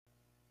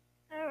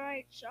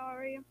Alright,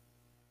 sorry.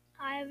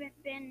 I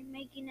haven't been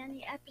making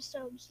any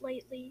episodes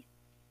lately.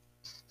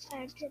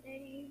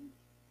 Today,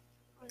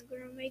 I'm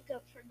gonna make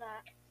up for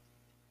that.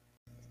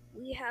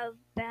 We have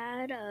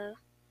Bad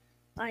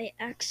by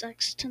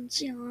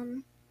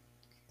xxxtentacion,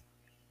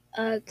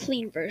 a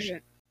clean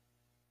version.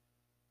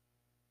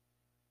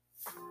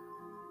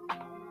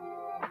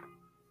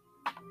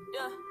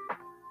 Yeah.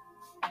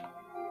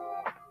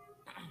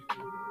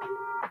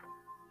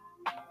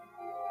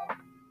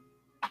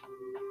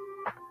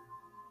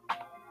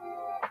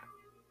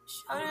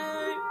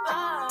 Shawty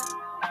bad,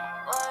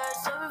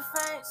 words of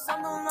refrain,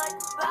 something like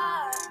a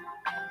bad.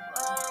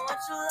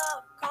 Want your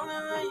love, call me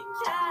when you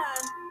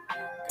can.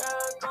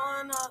 Girl,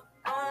 going up,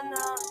 going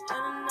out, in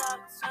and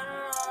out, turn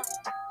around.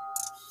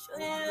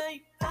 Shawty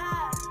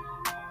bad,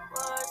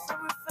 words of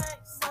refrain,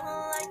 something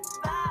like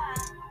a bad.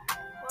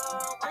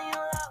 Want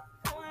your love,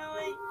 call me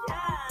when you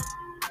can.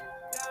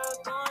 Girl,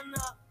 going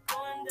up,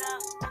 going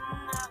down, in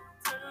and out,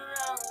 turn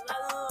around.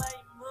 Love the way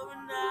you're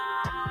moving now.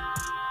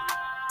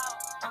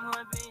 I'm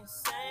gonna be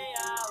insane,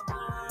 but I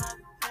love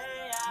the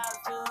payout,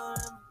 feel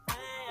it in my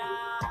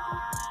payout.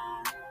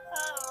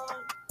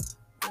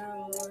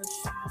 Girl, I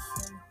shoot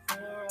from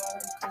her,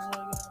 cause I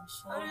got them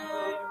so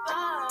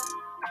hard.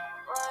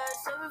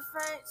 Words of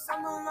refrain,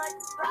 something like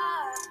a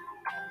bad.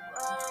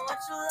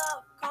 Want your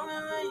love, call me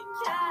when you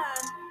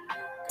can.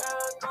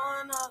 Girl,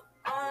 going up,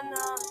 going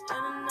out,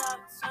 in and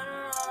out, turn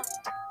around.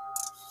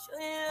 Show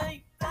you that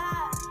you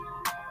bad.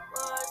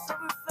 Words of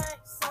refrain,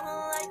 something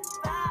like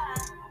a bad.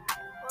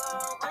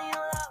 When you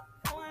love,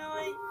 call me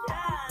when you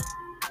can.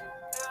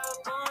 Girl,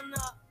 going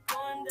up,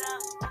 going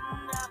down, in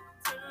and out,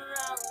 turn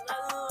around.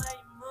 Love the way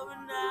you're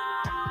moving now.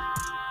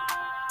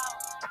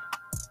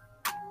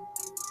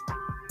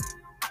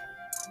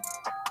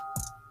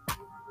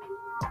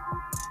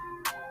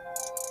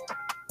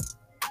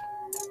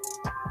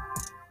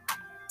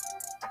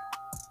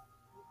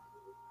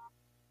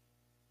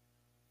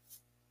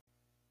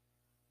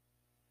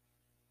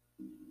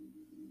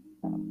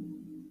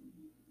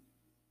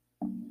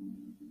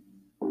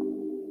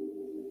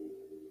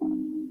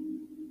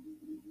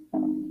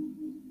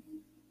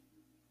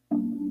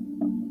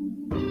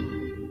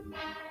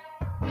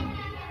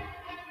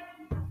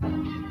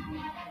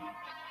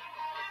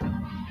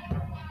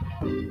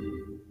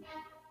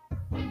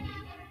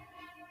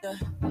 Yeah.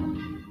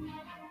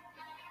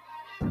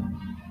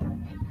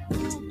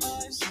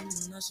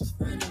 Someone that's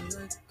afraid to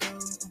let go.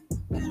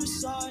 You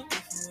decide if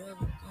you're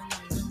ever gonna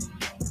let me know.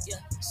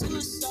 Yeah,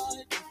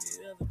 suicide if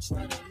you ever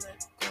try to let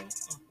go.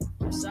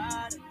 I'm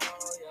sad, I know,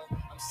 yeah.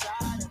 I'm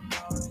sad, I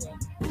know, yeah.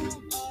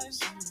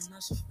 Someone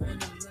that's afraid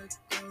to let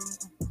go.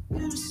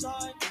 You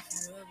decide if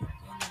you're ever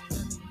gonna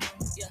let me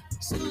know. Yeah,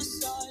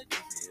 suicide if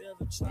you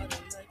ever try to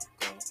let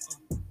go.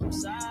 I'm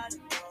sad, I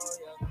know,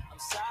 yeah. I'm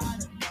sad,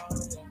 I know,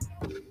 yeah.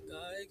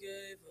 I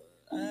gave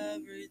her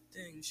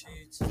everything,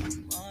 she took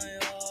my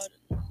heart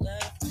and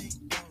left me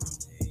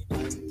lonely. I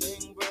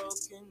think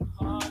broken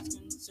hearts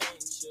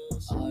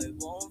contagious. I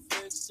won't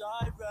fix,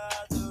 I'd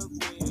rather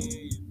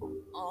weep.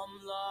 I'm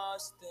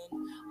lost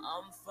and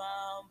I'm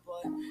found,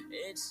 but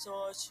it's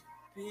torture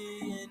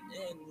being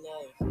in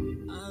love.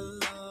 I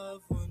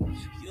love when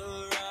you're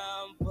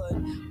around, but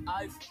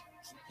I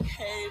fucking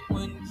hate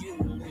when you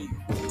leave.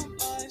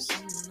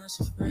 Someone that's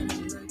afraid to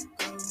let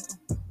go.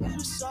 You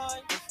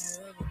decide if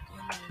you're ever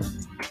gonna let me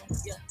know.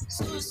 Yeah,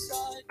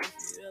 suicide if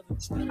you ever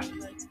try to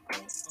let go.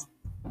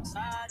 I'm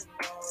sad, I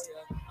know,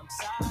 yeah. I'm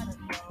sad, I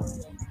know,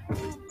 yeah.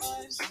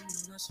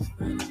 Someone that's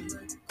afraid to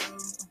let go.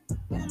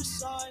 You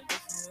decide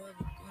if you're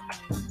ever gonna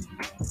let me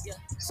know. Yeah,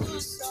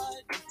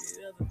 suicide if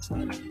you ever try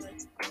to let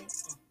go.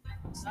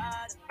 I'm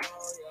sad, I know,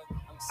 yeah.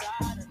 I'm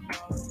sad, I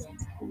know, yeah.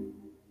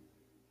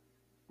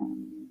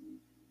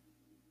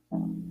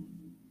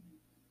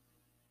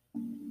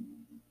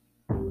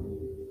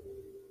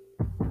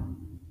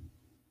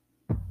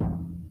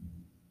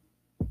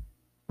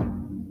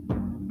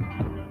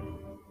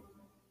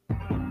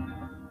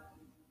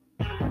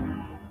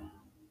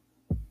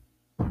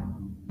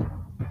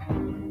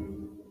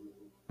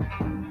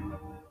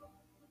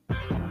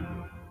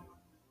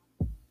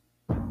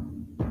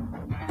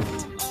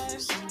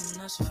 Someone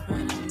that's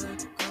afraid to let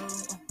go.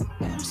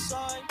 You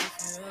decide if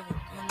you're ever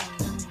gonna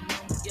let me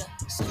know. Yeah,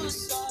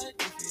 suicide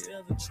if you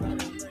ever try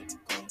to let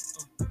go.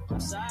 I'm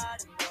sad,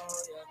 I know,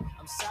 yeah.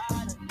 I'm sad, I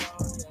know,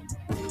 yeah.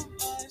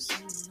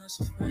 Someone that's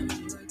afraid to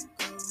let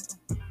go.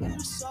 You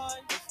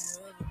decide if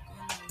you're ever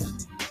gonna let me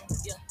know.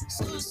 Yeah,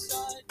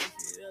 suicide if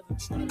you ever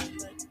try to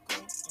let go.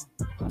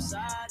 I'm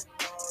sad,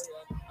 I know,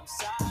 yeah. I'm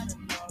sad.